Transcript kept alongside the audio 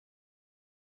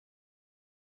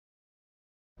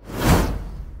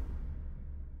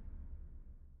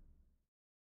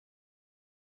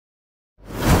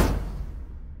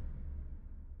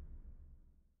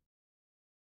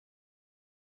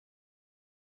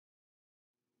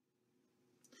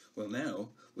Well, now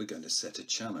we're going to set a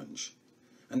challenge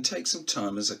and take some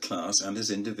time as a class and as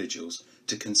individuals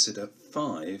to consider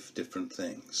 5 different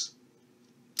things.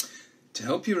 To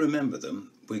help you remember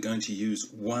them, we're going to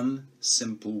use one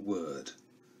simple word: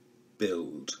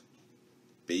 build.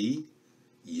 B-U-I-L-D.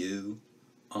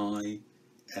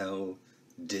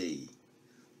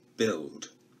 Build.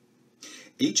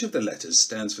 Each of the letters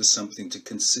stands for something to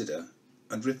consider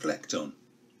and reflect on.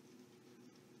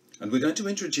 And we're going to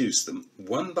introduce them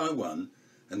one by one,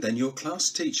 and then your class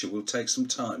teacher will take some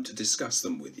time to discuss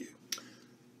them with you.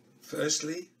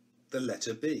 Firstly, the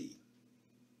letter B.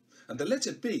 And the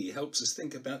letter B helps us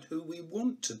think about who we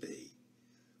want to be.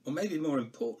 Or maybe more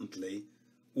importantly,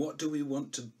 what do we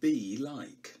want to be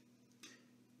like?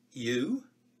 U?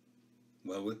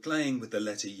 Well, we're playing with the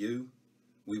letter U.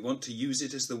 We want to use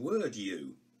it as the word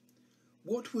you.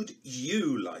 What would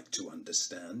you like to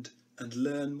understand and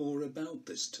learn more about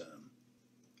this term?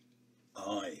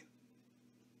 I.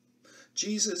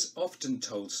 Jesus often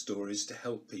told stories to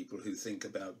help people who think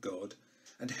about God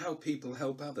and how people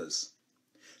help others.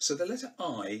 So the letter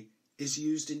I is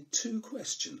used in 2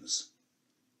 questions.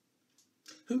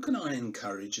 Who can I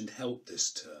encourage and help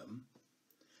this term?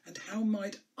 And how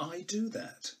might I do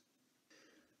that?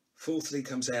 Fourthly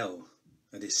comes L,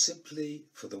 and is simply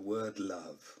for the word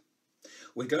love.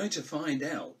 We're going to find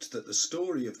out that the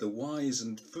story of the wise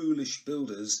and foolish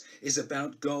builders is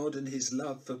about God and his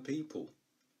love for people.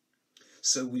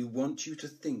 So we want you to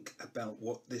think about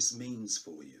what this means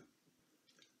for you.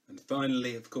 And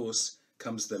finally, of course,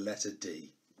 comes the letter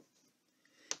D.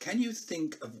 Can you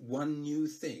think of one new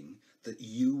thing that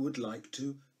you would like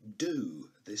to do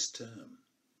this term?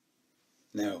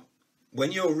 Now,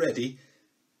 when you're ready,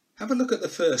 have a look at the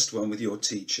first one with your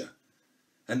teacher,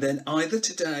 and then either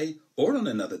today or on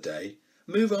another day,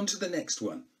 move on to the next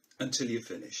one until you're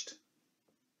finished.